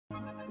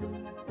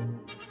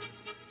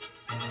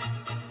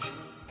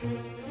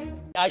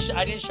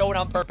I didn't show it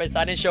on purpose.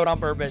 I didn't show it on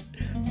purpose.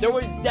 There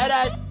was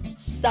dead-ass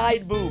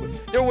side boob.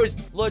 There was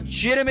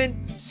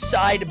legitimate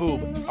side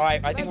boob. All right,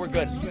 I think we're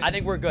good. I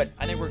think we're good.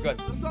 I think we're good.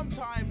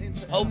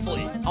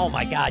 Hopefully. Oh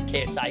my God,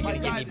 KSI, gonna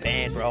get me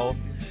banned, bro.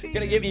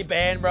 Gonna get me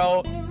banned,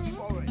 bro.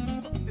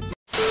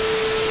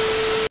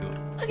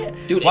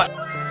 Dude, what?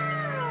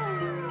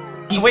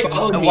 Wait,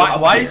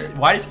 why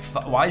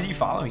is he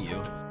following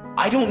you?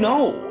 I don't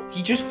know.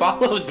 He just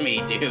follows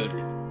me, dude.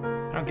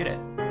 I don't get it.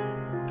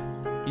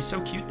 He's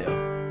so cute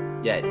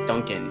though. Yeah,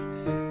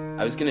 Duncan.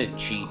 I was gonna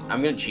cheat.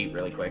 I'm gonna cheat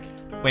really quick.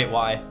 Wait,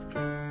 why?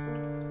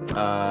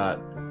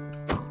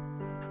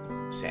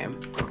 Sam?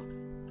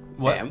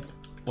 What? Sam?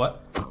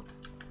 What?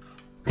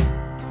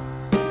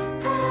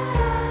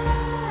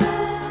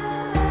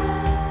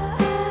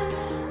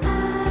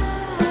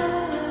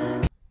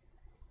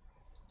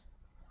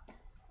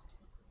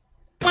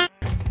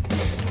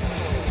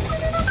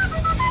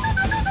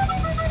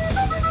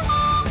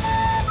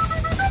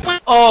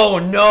 Oh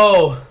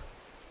no!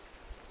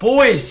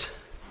 Boys!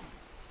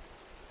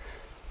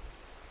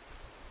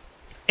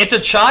 It's a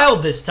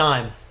child this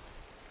time.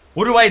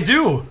 What do I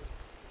do?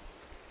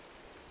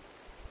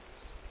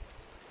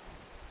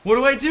 What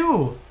do I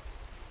do?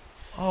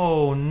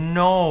 Oh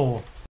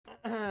no.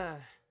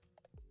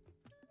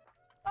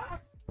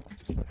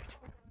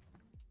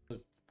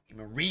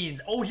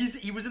 Marines. Oh,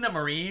 he was in the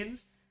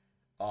Marines?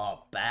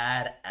 Oh,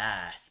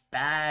 badass.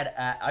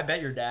 Badass. I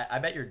bet your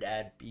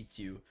dad beats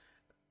you.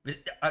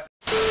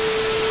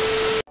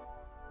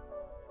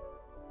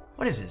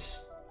 What is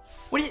this?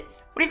 What do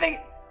you think?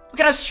 What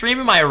kind of stream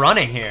am I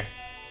running here?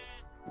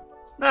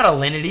 Not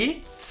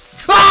Alinity.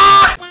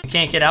 Ah! You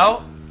can't get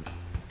out?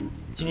 Do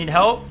you need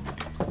help?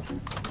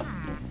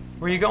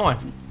 Where are you going?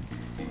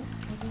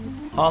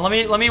 Let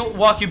me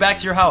walk you back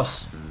to your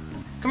house.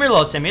 Come here,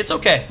 little Timmy. It's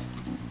okay.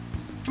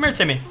 Come here,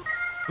 Timmy.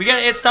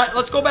 It's time.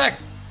 Let's go back.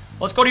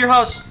 Let's go to your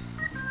house.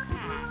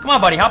 Come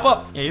on, buddy. Hop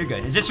up. Yeah, you're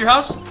good. Is this your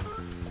house?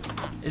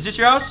 Is this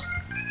your house?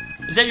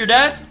 Is that your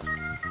dad?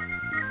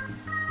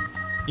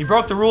 You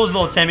broke the rules,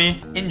 little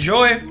Timmy.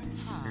 Enjoy.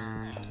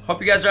 Hope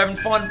you guys are having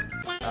fun.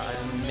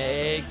 I'll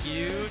make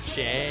you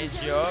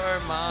change your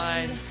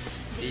mind.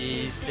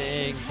 These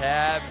things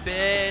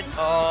happen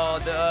all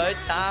the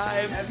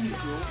time.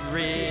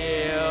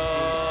 Real.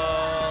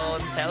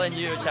 I'm telling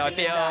you how I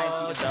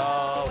feel.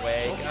 So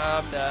wake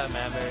up the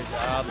members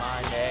of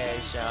my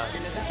nation.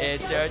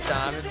 It's your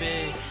time to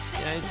be.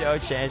 It's your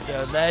chance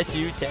unless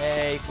you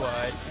take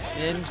what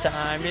in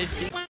time to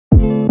see.